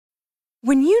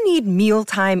When you need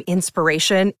mealtime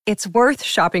inspiration, it's worth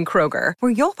shopping Kroger,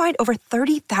 where you'll find over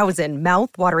 30,000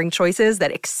 mouth-watering choices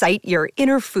that excite your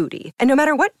inner foodie. And no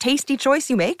matter what tasty choice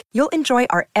you make, you'll enjoy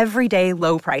our everyday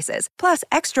low prices, plus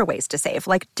extra ways to save,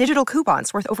 like digital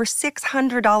coupons worth over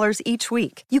 $600 each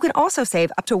week. You can also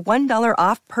save up to $1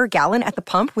 off per gallon at the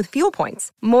pump with fuel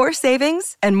points. More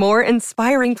savings and more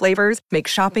inspiring flavors make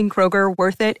shopping Kroger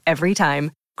worth it every time.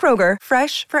 Kroger,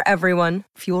 fresh for everyone.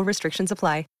 Fuel restrictions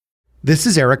apply. This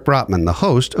is Eric Brotman, the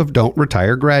host of Don't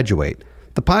Retire, Graduate,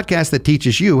 the podcast that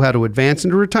teaches you how to advance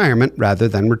into retirement rather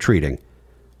than retreating.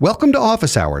 Welcome to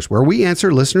Office Hours, where we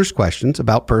answer listeners' questions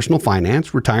about personal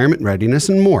finance, retirement readiness,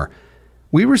 and more.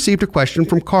 We received a question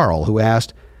from Carl, who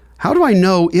asked, "How do I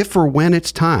know if or when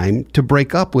it's time to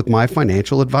break up with my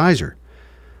financial advisor?"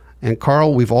 And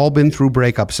Carl, we've all been through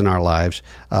breakups in our lives,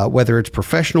 whether it's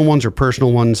professional ones or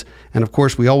personal ones. And of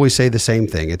course, we always say the same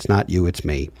thing. It's not you, it's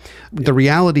me. The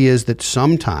reality is that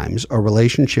sometimes a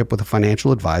relationship with a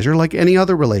financial advisor, like any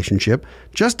other relationship,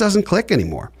 just doesn't click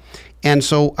anymore. And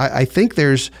so I think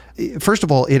first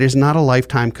of all, it is not a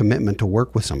lifetime commitment to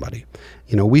work with somebody.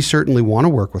 You know, we certainly want to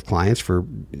work with clients for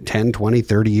 10, 20,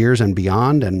 30 years and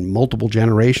beyond and multiple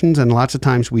generations, and lots of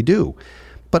times we do.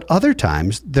 But other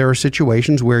times, there are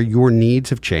situations where your needs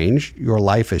have changed, your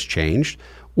life has changed,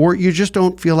 or you just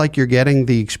don't feel like you're getting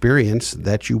the experience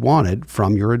that you wanted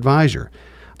from your advisor.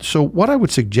 So what I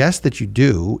would suggest that you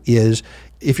do is,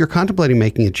 if you're contemplating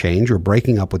making a change or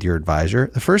breaking up with your advisor,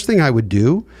 the first thing I would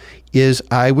do is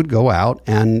I would go out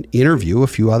and interview a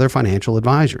few other financial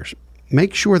advisors.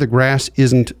 Make sure the grass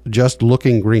isn't just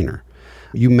looking greener.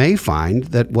 You may find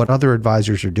that what other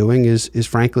advisors are doing is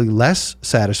frankly less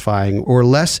satisfying or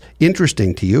less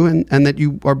interesting to you, and that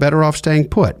you are better off staying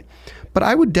put. But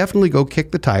I would definitely go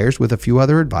kick the tires with a few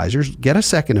other advisors, get a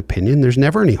second opinion. There's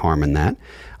never any harm in that,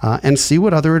 and see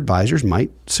what other advisors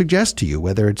might suggest to you,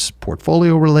 whether it's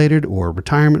portfolio related or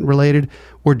retirement related,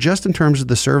 or just in terms of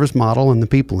the service model and the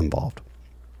people involved.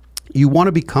 You want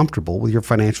to be comfortable with your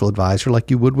financial advisor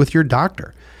like you would with your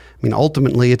doctor. I mean,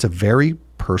 ultimately, it's a very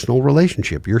personal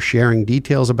relationship. You're sharing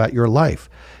details about your life.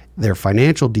 They're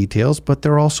financial details, but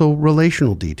they're also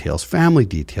relational details, family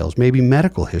details, maybe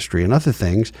medical history and other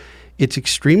things. It's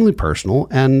extremely personal,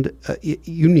 and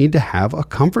you need to have a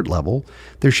comfort level.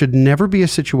 There should never be a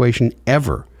situation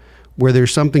ever where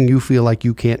there's something you feel like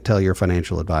you can't tell your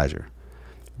financial advisor.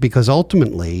 Because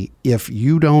ultimately, if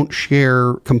you don't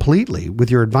share completely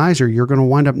with your advisor, you're going to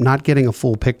wind up not getting a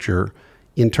full picture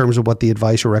in terms of what the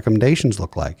advice or recommendations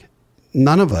look like.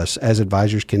 None of us as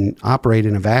advisors can operate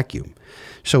in a vacuum.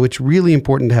 So it's really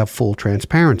important to have full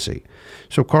transparency.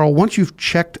 So Carl, once you've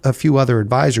checked a few other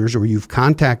advisors, or you've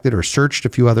contacted or searched a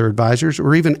few other advisors,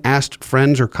 or even asked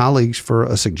friends or colleagues for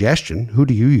a suggestion, who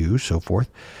do you use, so forth,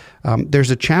 there's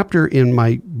a chapter in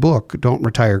my book, Don't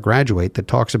Retire, Graduate, that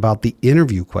talks about the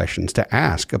interview questions to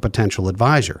ask a potential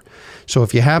advisor. So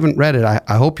if you haven't read it,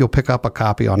 I hope you'll pick up a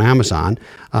copy on Amazon.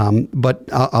 But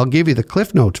I'll give you the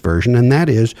Cliff Notes version, and that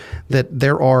is that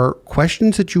there are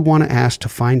questions that you want to ask to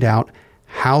find out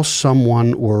how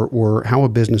someone or how a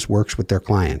business works with their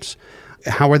clients.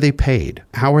 How are they paid?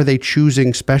 How are they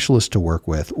choosing specialists to work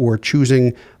with, or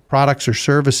choosing products or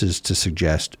services to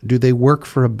suggest? Do they work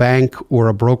for a bank or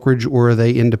a brokerage, or are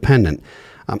they independent?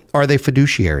 Are they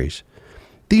fiduciaries?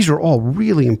 These are all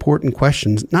really important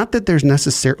questions. Not that there's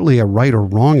necessarily a right or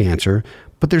wrong answer,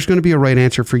 but there's going to be a right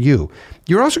answer for you.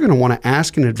 You're also going to want to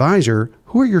ask an advisor,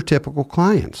 who are your typical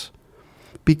clients?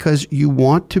 Because you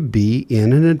want to be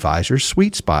in an advisor's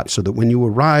sweet spot so that when you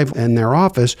arrive in their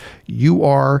office, you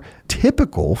are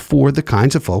typical for the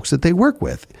kinds of folks that they work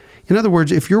with. In other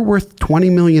words, if you're worth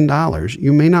 $20 million,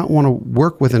 you may not want to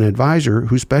work with an advisor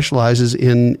who specializes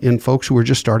in folks who are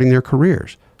just starting their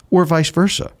careers, or vice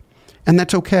versa. And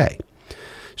that's okay.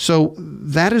 So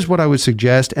that is what I would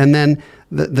suggest. And then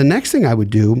the next thing I would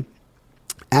do,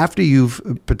 after you've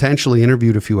potentially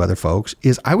interviewed a few other folks,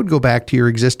 is I would go back to your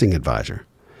existing advisor,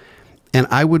 and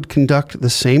I would conduct the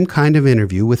same kind of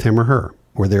interview with him or her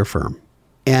or their firm.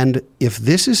 And if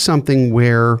this is something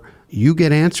where you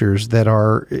get answers that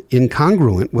are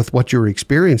incongruent with what you're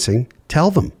experiencing,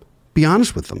 tell them. Be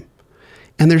honest with them.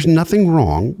 And there's nothing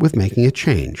wrong with making a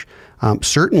change.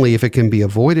 Certainly, if it can be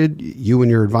avoided, you and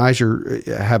your advisor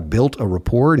have built a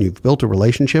rapport and you've built a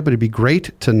relationship. It'd be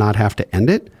great to not have to end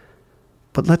it.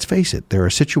 But let's face it, there are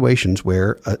situations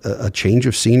where a change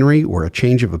of scenery or a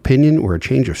change of opinion or a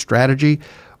change of strategy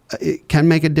it can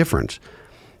make a difference.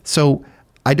 So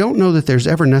I don't know that there's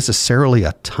ever necessarily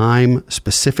a time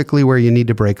specifically where you need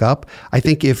to break up. I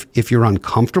think if you're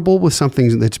uncomfortable with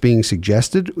something that's being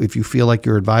suggested, if you feel like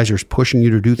your advisor's pushing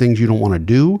you to do things you don't want to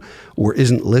do, or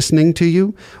isn't listening to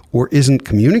you, or isn't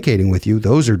communicating with you,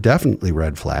 those are definitely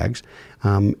red flags.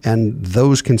 And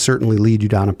those can certainly lead you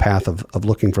down a path of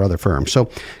looking for other firms. So,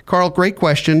 Carl, great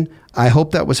question. I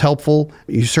hope that was helpful.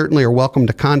 You certainly are welcome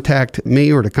to contact me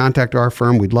or to contact our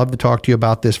firm. We'd love to talk to you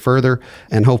about this further,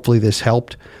 and hopefully this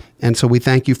helped. And so we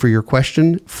thank you for your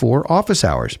question for Office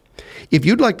Hours. If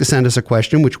you'd like to send us a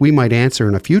question which we might answer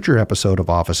in a future episode of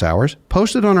Office Hours,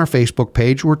 post it on our Facebook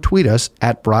page or tweet us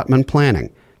at Brotman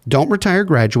Planning. Don't Retire,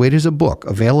 Graduate is a book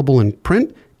available in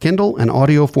print, Kindle, and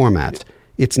audio formats.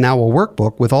 It's now a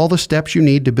workbook with all the steps you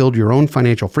need to build your own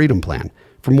financial freedom plan.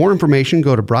 For more information,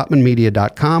 go to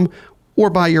brotmanmedia.com or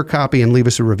buy your copy and leave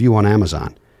us a review on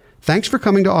Amazon. Thanks for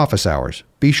coming to Office Hours.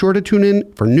 Be sure to tune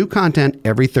in for new content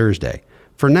every Thursday.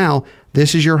 For now,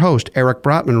 this is your host, Eric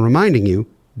Brotman, reminding you,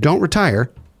 don't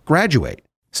retire, graduate.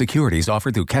 Securities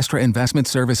offered through Kestra Investment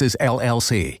Services,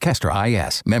 LLC. Kestra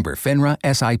IS. Member FINRA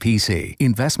SIPC.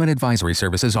 Investment advisory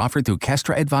services offered through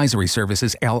Kestra Advisory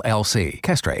Services, LLC.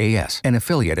 Kestra AS. An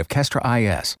affiliate of Kestra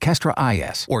IS. Kestra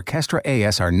IS or Kestra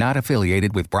AS are not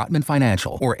affiliated with Brotman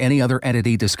Financial or any other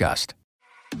entity discussed.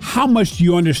 How much do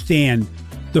you understand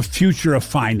the future of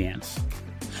finance?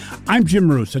 I'm Jim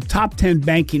Marous, a top 10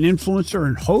 banking influencer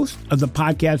and host of the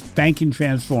podcast Banking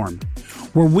Transformed,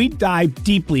 where we dive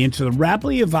deeply into the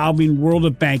rapidly evolving world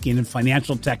of banking and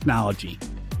financial technology.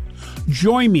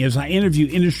 Join me as I interview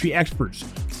industry experts,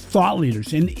 thought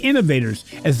leaders, and innovators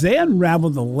as they unravel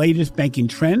the latest banking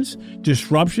trends,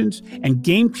 disruptions, and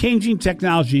game-changing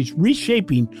technologies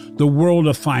reshaping the world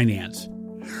of finance.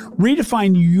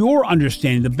 Redefine your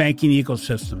understanding of the banking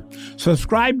ecosystem.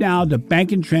 Subscribe now to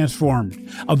Banking Transformed,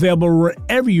 available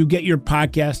wherever you get your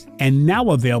podcasts and now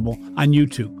available on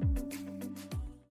YouTube.